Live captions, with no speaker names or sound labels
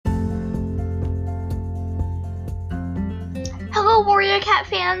Hello, Warrior Cat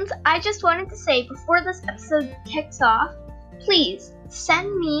fans! I just wanted to say before this episode kicks off, please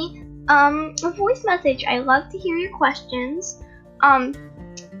send me a voice message. I love to hear your questions.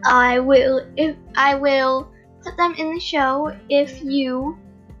 I will put them in the show. If you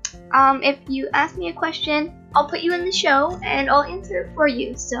ask me a question, I'll put you in the show and I'll answer it for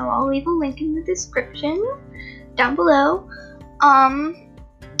you. So I'll leave a link in the description down below.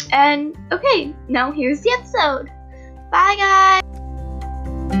 And okay, now here's the episode. Bye, guys!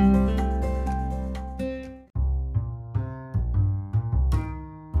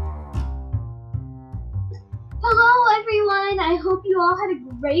 Hello, everyone! I hope you all had a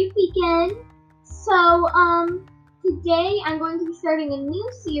great weekend. So, today I'm going to be starting a new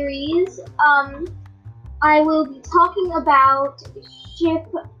series. I will be talking about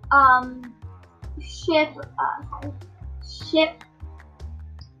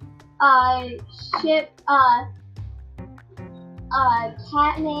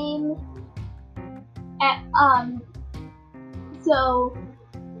cat name.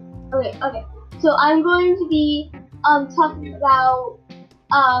 Okay. So I'm going to be talking about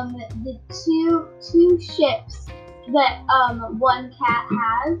the two ships that one cat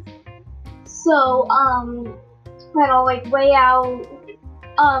has. So kind of like way out.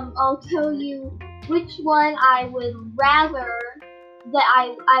 I'll tell you which one I would rather that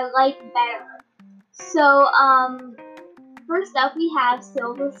I like better. So first up we have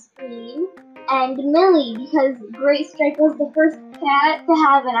Silverstream and Millie, because Graystripe was the first cat to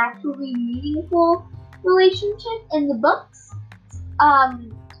have an actually meaningful relationship in the books.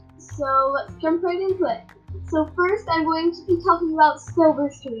 So let's jump right into it. So first I'm going to be talking about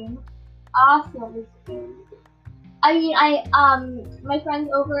Silverstream. Silverstream. My friends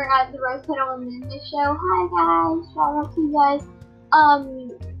over at the Rose Petal and Ninja Show, hi guys, shout out to you guys,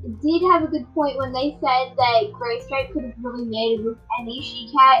 did have a good point when they said that Graystripe could have really mated with any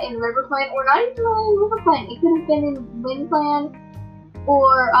she-cat in River Clan, or not even really in River Clan. It could have been in Wind Clan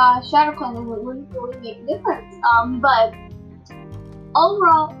or Shadow Clan, and it wouldn't really make a difference. But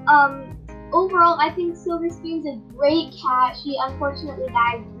overall, I think Silverstream's a great cat. She unfortunately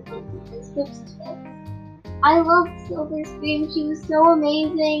died in the I loved Silverstream. She was so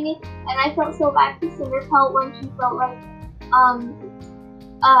amazing, and I felt so bad for Cinderpelt when she felt like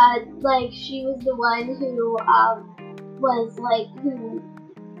she was the one who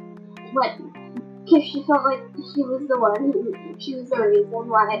because she felt like she was the one who, she was the reason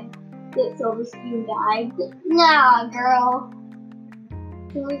why that Silverstream died. Nah, girl.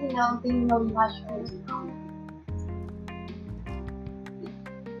 There was no thing really much for her.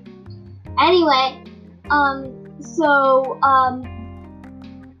 Anyway, no,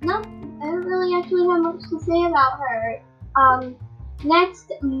 I don't really actually have much to say about her.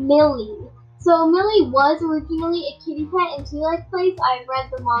 Next, Millie. So Millie was originally a kitty cat in Two Legs Place. I've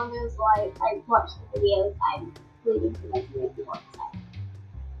read the mangas, I've watched the videos. I'm waiting for them to make the more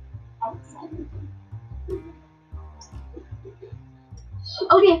excited.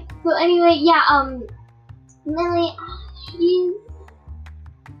 Okay, so anyway, yeah, Millie, she's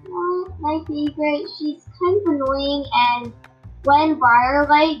not my favorite. She's kind of annoying, and when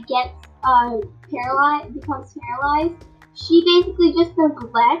Briarlight becomes paralyzed, she basically just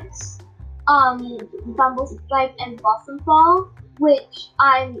neglects Bumblestripe and Blossomfall, which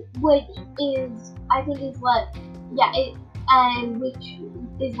is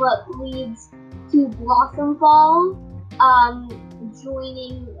what leads to Blossomfall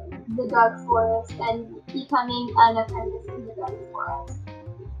joining the Dark Forest and becoming an apprentice in the Dark Forest,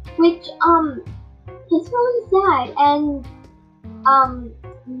 which is really sad. And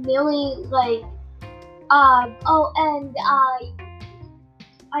Millie,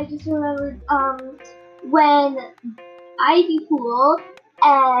 I just remembered when Ivypool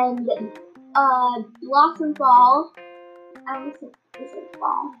and Blossomfall, I almost said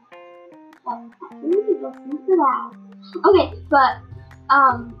Fall. Okay, but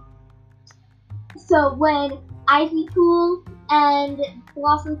so when Ivypool and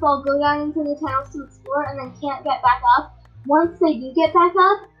Blossomfall go down into the tunnels to explore and then can't get back up, once they do get back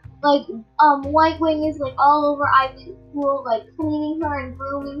up, White Wing is all over Ivypool, cleaning her and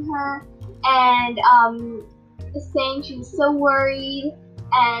grooming her, and saying she was so worried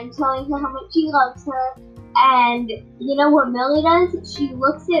and telling her how much she loves her. And you know what Millie does? She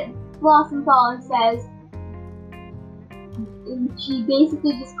looks at Blossomfall and says, she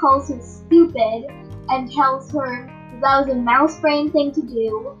basically just calls her stupid and tells her that was a mouse brain thing to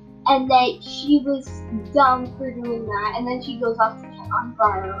do, and that she was dumb for doing that, and then she goes off to check on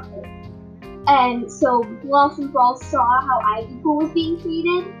Briarlight. And so Blossomfall saw how Ivypool was being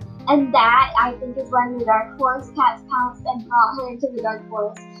treated, And that, I think, is when the Dark Forest cats pounced and brought her into the Dark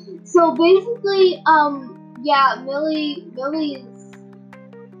Forest. So basically, yeah, Millie is really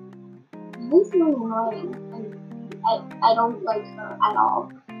annoying, and I don't like her at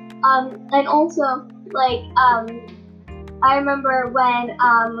all. And also, like, I remember when,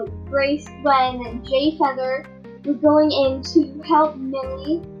 when Jay Feather was going in to help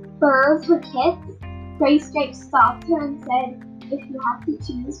Millie birth her kits, Greystripe stopped her and said, if you have to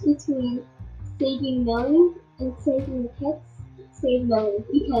choose between saving Millie and saving the kits, save Millie,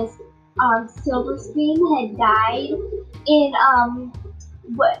 because Silverstream had died in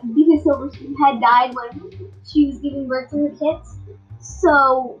because Silverstream had died when she was giving birth to her kits.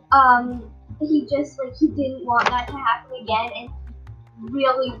 So he just he didn't want that to happen again,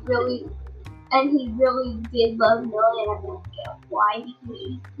 and he really did love Millie, and I don't get why, because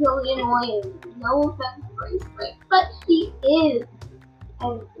she's really annoying. No offense for his friend, but she is.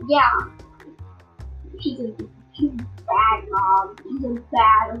 And yeah, she's a bad mom. She's a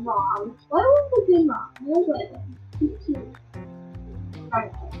bad mom. What was a good mom? No good. She's cute.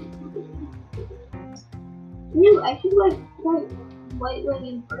 Ooh, I should White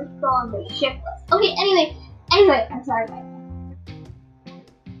Wing first go on the ship list. Okay, anyway, I'm sorry guys.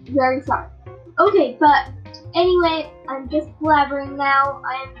 Very sorry. Okay, but anyway, I'm just blabbering now.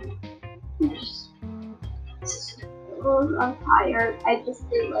 I'm tired. I just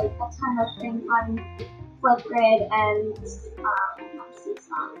did like a ton of things on Flipgrid and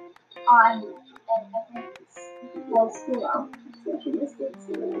on and I think it was socialistic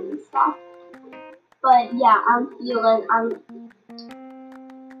and stuff. But yeah, I'm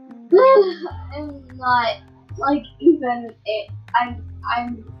not like even it. I'm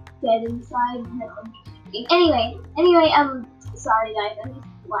dead inside. No, I'm just kidding. Anyway, sorry guys, I'm just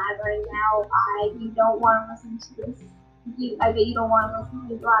blabbering now. You don't want to listen to this. I bet you don't want to listen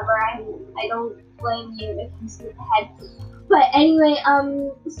to me blabber. I don't blame you if you skip ahead. But anyway,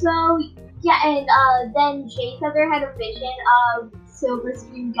 so yeah, and then Jay Feather had a vision of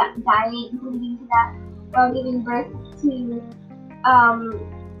Silverstream dying, bleeding to death while giving birth to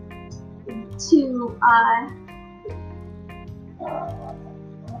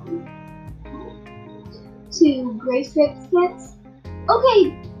Greystripe's kits. Okay,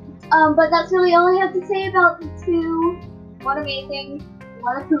 but that's really all I have to say about the two. What amazing,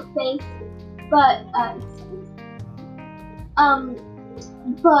 what a poop face. But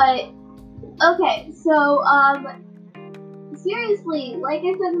okay, so seriously, like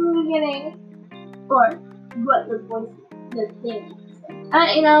I said in the beginning, or what the thing.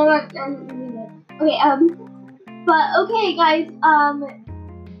 Okay, but okay, guys,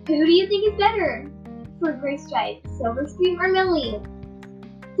 who do you think is better for Greystripe, Silverstream or Millie?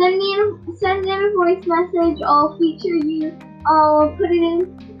 Send in a voice message. I'll feature you. I'll put it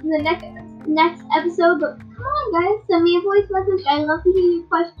in the next episode. But come on, guys, send me a voice message. I love to hear your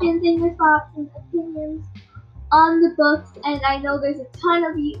questions and your thoughts and opinions on the books. And I know there's a ton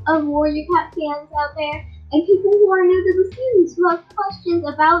of Warrior Cat fans out there and people who are new to the series who have questions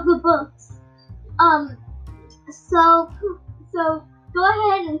about the books. So go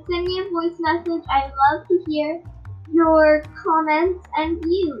ahead and send me a voice message. I love to hear your comments and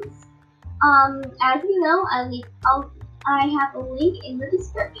views. As you know, I have a link in the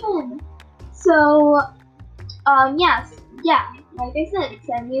description. So, yes, yeah, like I said,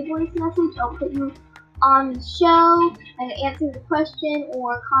 send me a voice message. I'll put you on the show and answer the question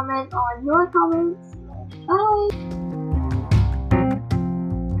or comment on your comments. Bye.